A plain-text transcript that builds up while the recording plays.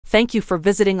Thank you for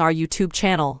visiting our YouTube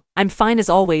channel. I'm fine as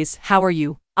always, how are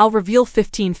you? I'll reveal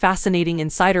 15 fascinating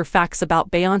insider facts about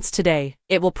Beyoncé today.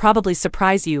 It will probably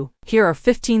surprise you. Here are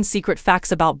 15 secret facts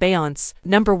about Beyoncé.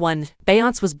 Number 1.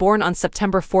 Beyoncé was born on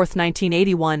September 4,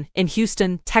 1981, in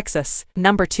Houston, Texas.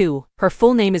 Number 2. Her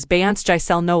full name is Beyoncé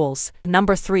Giselle Knowles.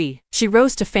 Number 3. She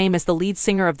rose to fame as the lead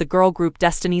singer of the girl group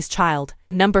Destiny's Child.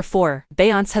 Number 4.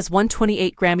 Beyoncé has won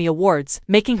 28 Grammy Awards,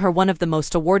 making her one of the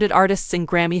most awarded artists in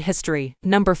Grammy history.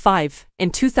 Number 5.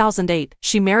 In 2008,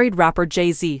 she married rapper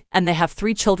Jay-Z, and they have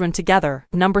 3 children together.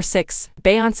 Number 6.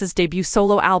 Beyoncé's debut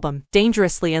solo album,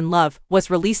 Dangerously in Love, was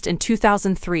released in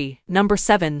 2003. Number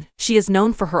 7. She is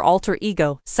known for her alter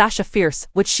ego, Sasha Fierce,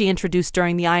 which she introduced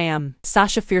during the I Am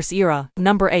Sasha Fierce era.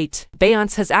 Number 8.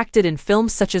 Beyoncé has acted in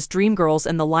films such as Dreamgirls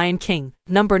and The Lion King.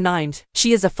 Number 9.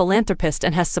 She is a philanthropist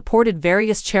and has supported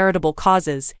various charitable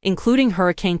causes, including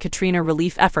Hurricane Katrina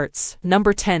relief efforts.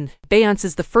 Number 10. Beyoncé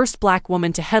is the first Black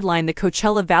woman to headline the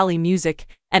Coachella Valley Music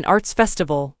and Arts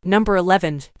Festival. Number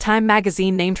 11. Time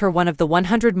magazine named her one of the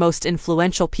 100 most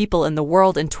influential people in the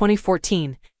world in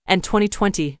 2014 and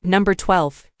 2020. Number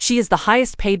 12. She is the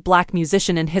highest paid Black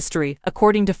musician in history,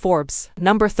 according to Forbes.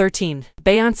 Number 13.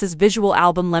 Beyoncé's visual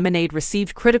album Lemonade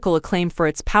received critical acclaim for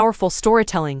its powerful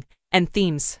storytelling and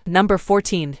themes. Number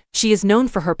 14. She is known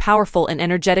for her powerful and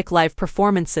energetic live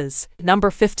performances.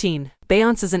 Number 15.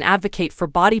 Beyoncé is an advocate for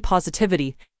body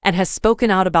positivity and has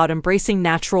spoken out about embracing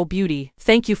natural beauty.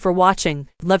 Thank you for watching.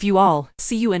 Love you all.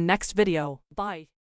 See you in next video. Bye.